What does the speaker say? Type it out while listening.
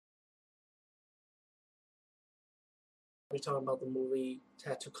We're talking about the movie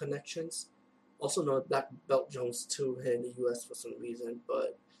Tattoo Connections, also known as Black Belt Jones 2 here in the US for some reason,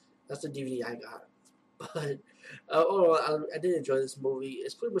 but that's the DVD I got. But overall, I did enjoy this movie.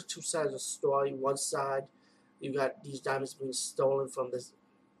 It's pretty much two sides of the story. One side, you got these diamonds being stolen from this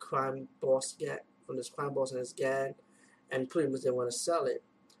crime boss and his gang, and pretty much they want to sell it.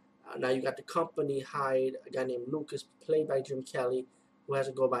 Now you got the company hired a guy named Lucas, played by Jim Kelly, who has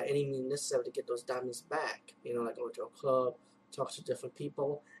to go by any means necessary to get those diamonds back. You know, like go to a club, talk to different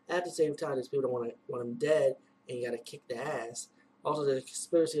people. At the same time, these people don't want him dead, and you got to kick their ass. Also, there's a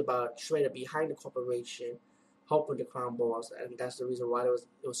conspiracy about Schrader behind the corporation, helping the crime boss, and that's the reason why it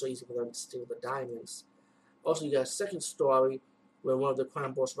was so easy for them to steal the diamonds. Also, you got a second story where one of the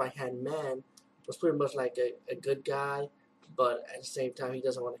crime boss right-hand man was pretty much like a good guy, but at the same time, he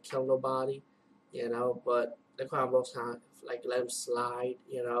doesn't want to kill nobody, you know. But the crime boss kind of like let him slide,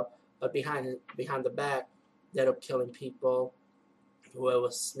 you know. But behind the back, they end up killing people, whoever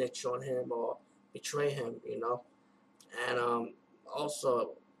snitch on him or betray him, you know. And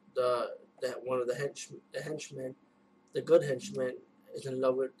also that one of the henchmen, the good henchman, is in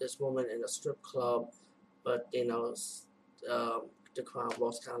love with this woman in a strip club, but you know, the crime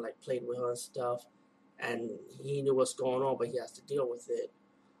boss kind of like played with her and stuff, and he knew what's going on, but he has to deal with it.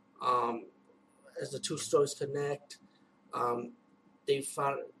 Um, as the two stories connect, um, they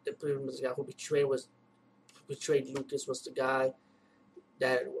found the guy who betrayed Lucas was the guy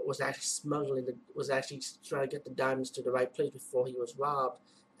that was actually trying to get the diamonds to the right place before he was robbed,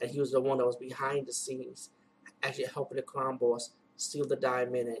 and he was the one that was behind the scenes, actually helping the crime boss steal the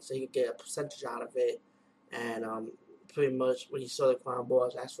diamond, and so he could get a percentage out of it. And pretty much when he saw the crime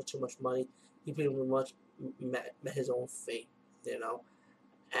boss ask for too much money, he pretty much met his own fate, you know.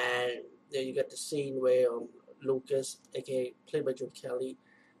 And then you get the scene where Lucas, aka played by Jim Kelly,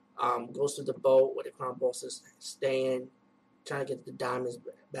 goes to the boat where the crime boss is staying, trying to get the diamonds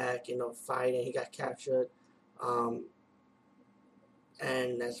back, you know, fighting. He got captured. Um,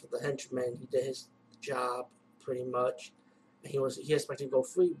 and as for the henchman, he did his job pretty much. He expected to go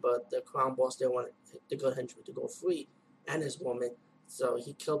free, but the crown boss didn't want the good henchman to go free and his woman. So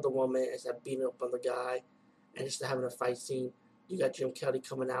he killed the woman and started beating up on the guy, and just having a fight scene. You got Jim Kelly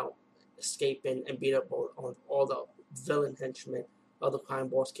coming out, escaping, and beat up on all the villain henchmen, other crime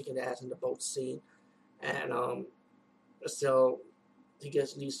boss kicking ass in the boat scene. And so he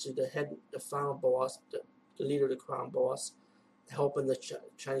gets leads to the final boss, the leader of the crime boss, helping the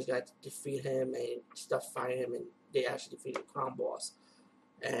Chinese guy to defeat him and stuff fighting him, and they actually defeat the crime boss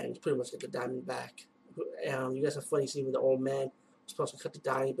and pretty much get the diamond back. You got some funny scene with the old man was supposed to cut the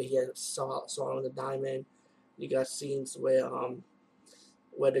diamond, but he had saw on the diamond. You got scenes where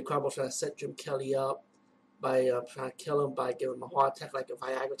the crime boss trying to set Jim Kelly up by trying to kill him by giving him a heart attack, like a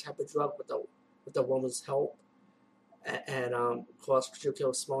Viagra type of drug, with the woman's help. And of course, Jim Kelly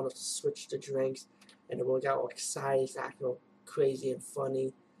was small enough to switch the drinks, and the woman got all excited, acting all crazy and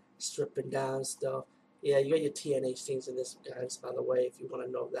funny, stripping down and stuff. Yeah, you got your TNA scenes in this, guys, by the way, if you want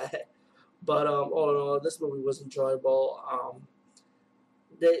to know that. But all in all, this movie was enjoyable.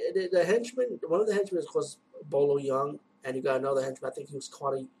 The henchman, one of the henchmen, is, of course, Bolo Young, and you got another henchman. I think he was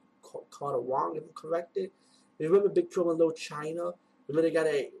Carter Wong, if I'm corrected. You remember Big Trouble in Little China? Remember the guy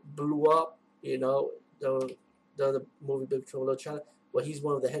that blew up, you know, the movie Big Trouble in Little China? Well, he's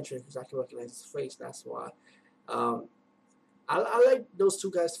one of the henchmen because I can recognize his face. That's why. I like those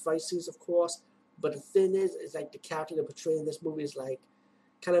two guys' fight scenes, of course, but the thing is, it's like the character they're portraying in this movie is like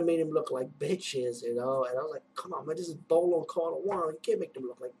kind of made him look like bitches, you know. And I was like, come on, man, this is Bolo and Carter Wong. You can't make them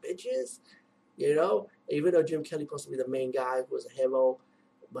look like bitches, you know. Even though Jim Kelly's supposed to be the main guy who was a hero,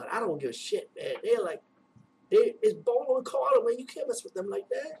 but I don't give a shit, man. It's Bolo and Carter, man. You can't mess with them like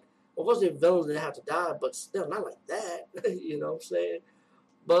that. Of course, they're villains and they have to die, but still not like that. You know what I'm saying?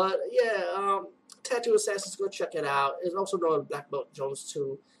 But yeah, Tattoo Assassins, go check it out. It's also known as Black Belt Jones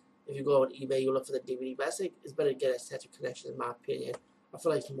 2. If you go on eBay, you look for the DVD. But I think it's better to get a Tattoo Connection, in my opinion. I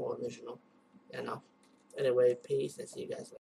feel like it's more original, you know. Anyway, peace, and see you guys later.